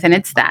uncomfortable with? And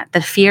it's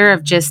the fear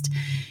of just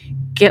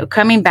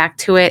coming back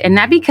to it. And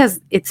not because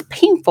it's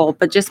painful,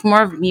 but just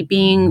more of me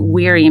being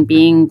weary and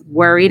being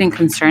worried and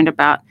concerned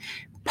about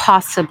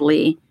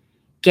possibly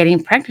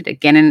getting pregnant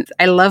again. And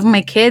I love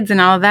my kids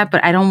and all of that,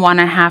 but I don't want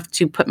to have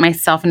to put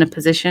myself in a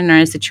position or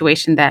a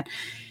situation that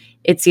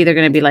it's either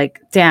going to be like,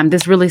 damn,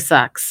 this really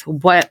sucks.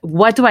 What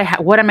do I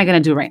what am I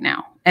going to do right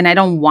now? And I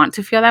don't want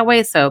to feel that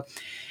way. So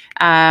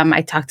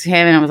I talked to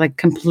him and I was like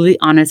completely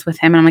honest with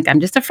him. And I'm like, I'm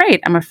just afraid.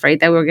 I'm afraid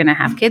that we're going to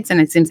have kids.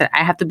 And it seems that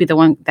I have to be the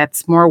one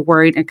that's more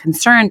worried and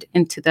concerned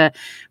into the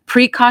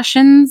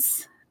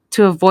precautions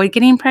to avoid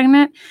getting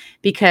pregnant,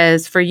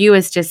 because for you,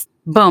 it's just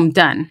boom,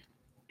 done.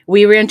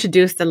 We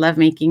reintroduced the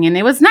lovemaking and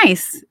it was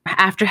nice.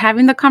 After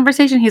having the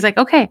conversation, he's like,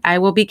 okay, I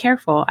will be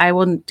careful. I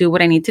will do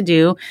what I need to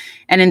do.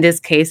 And in this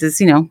case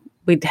is,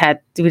 we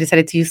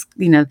decided to use,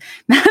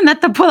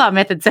 not the pull-out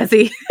method,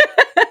 Ceci.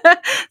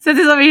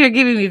 Ceci's over here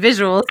giving me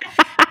visuals.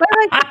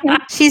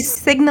 But she's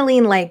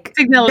signaling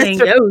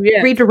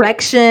yes.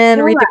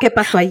 redirection. Rita, ¿qué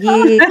pasó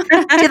allí?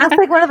 She looks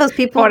like one of those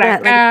people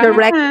that like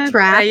direct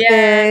traffic.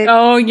 Yeah.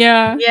 Oh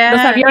yeah.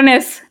 Los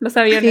aviones.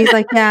 She's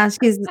like,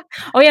 she's.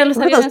 Oh yeah, los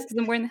aviones.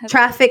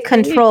 Traffic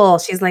control.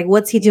 She's like,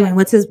 what's he doing?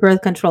 What's his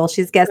birth control?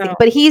 She's guessing,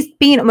 but he's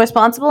being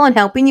responsible and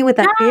helping you with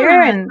that fear.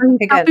 And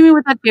helping me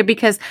with that fear,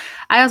 because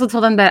I also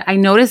told him that I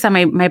noticed that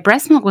my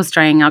breast milk was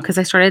drying out because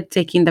I started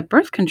taking the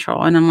birth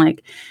control, and I'm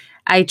like,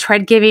 I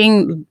tried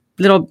giving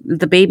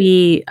the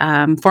baby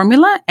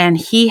formula, and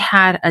he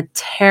had a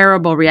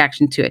terrible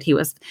reaction to it.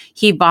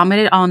 He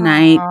vomited all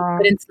night,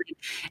 couldn't sleep,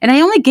 and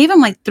I only gave him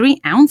like 3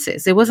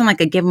 ounces. It wasn't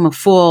like I gave him a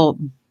full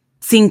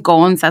 5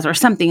 onzas or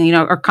something,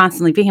 or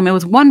constantly feeding him. It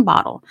was 1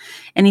 bottle,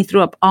 and he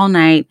threw up all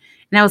night.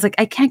 And I was like,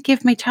 I can't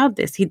give my child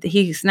this.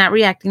 He's not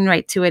reacting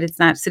right to it. It's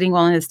not sitting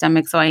well in his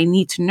stomach, so I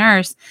need to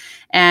nurse,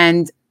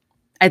 and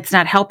it's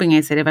not helping.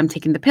 I said, if I'm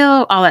taking the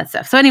pill, all that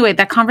stuff. So anyway,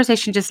 that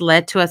conversation just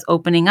led to us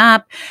opening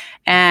up.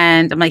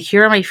 And I'm like,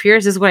 here are my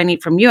fears. This is what I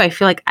need from you. I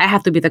feel like I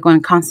have to be the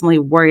one constantly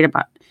worried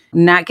about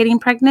not getting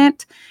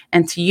pregnant.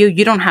 And to you,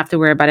 you don't have to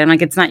worry about it. I'm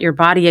like, it's not your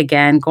body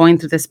again, going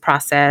through this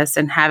process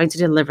and having to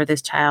deliver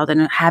this child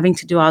and having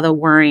to do all the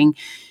worrying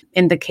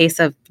in the case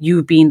of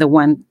you being the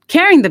one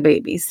carrying the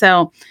baby.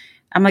 So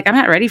I'm like, I'm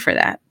not ready for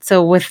that.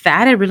 So with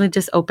that, it really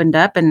just opened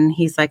up, and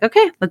he's like,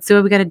 okay, let's do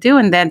what we got to do.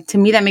 And then to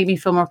me, that made me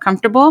feel more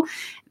comfortable.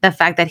 The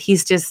fact that he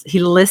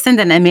listened,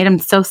 and it made him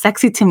so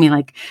sexy to me.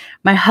 Like,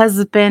 my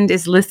husband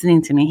is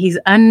listening to me. He's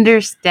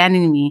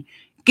understanding me.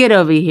 Get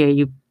over here,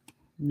 you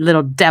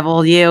little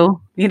devil, you.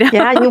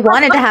 Yeah, you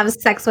wanted to have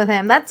sex with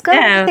him. That's good.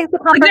 Yeah. Take the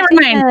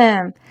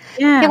conversation.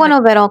 Yeah. Qué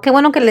bueno, Vero. Qué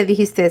bueno que le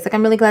dijiste. Like,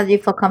 I'm really glad you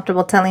feel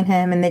comfortable telling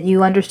him and that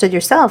you understood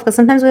yourself, because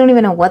sometimes we don't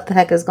even know what the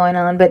heck is going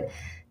on. But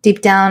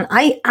deep down,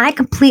 I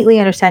completely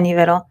understand you,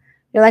 Vero.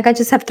 You're like, I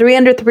just have 3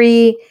 under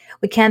 3.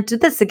 We can't do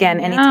this again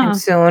anytime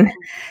soon.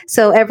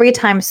 So every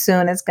time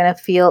soon is going to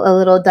feel a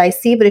little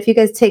dicey. But if you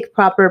guys take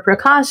proper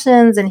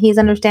precautions and he's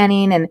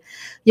understanding and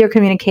you're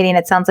communicating,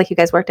 it sounds like you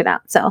guys worked it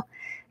out. So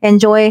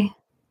enjoy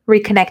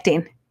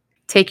reconnecting.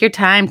 Take your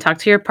time, talk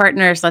to your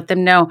partners, let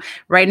them know.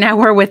 Right now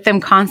we're with them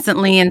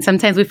constantly. And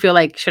sometimes we feel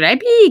like, should I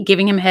be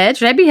giving him head?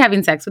 Should I be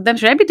having sex with them?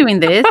 Should I be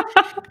doing this?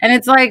 And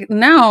it's like,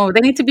 no,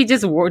 they need to be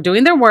just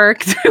doing their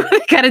work, do what they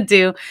got to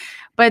do.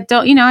 But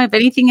don't, if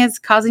anything is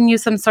causing you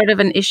some sort of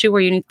an issue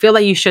where you feel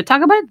like you should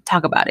talk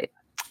about it.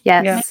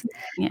 Yes.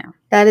 Yeah.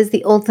 That is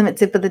the ultimate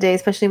tip of the day,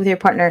 especially with your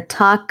partner.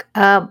 Talk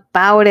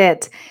about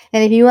it.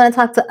 And if you want to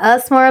talk to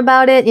us more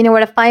about it, you know where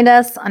to find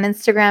us on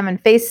Instagram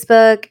and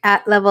Facebook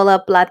at Level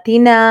Up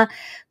Latina.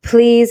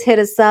 Please hit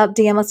us up,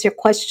 DM us your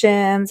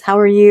questions. How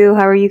are you?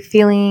 How are you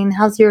feeling?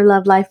 How's your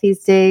love life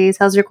these days?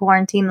 How's your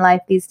quarantine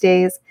life these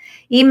days?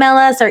 Email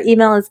us. Our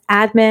email is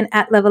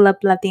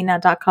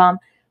admin@leveluplatina.com.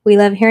 We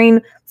love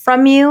hearing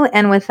from you.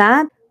 And with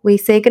that, we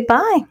say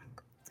goodbye.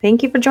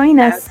 Thank you for joining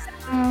us.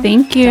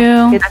 Thank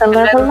you. It's a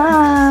level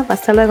up.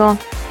 Hasta luego.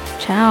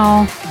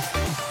 Ciao.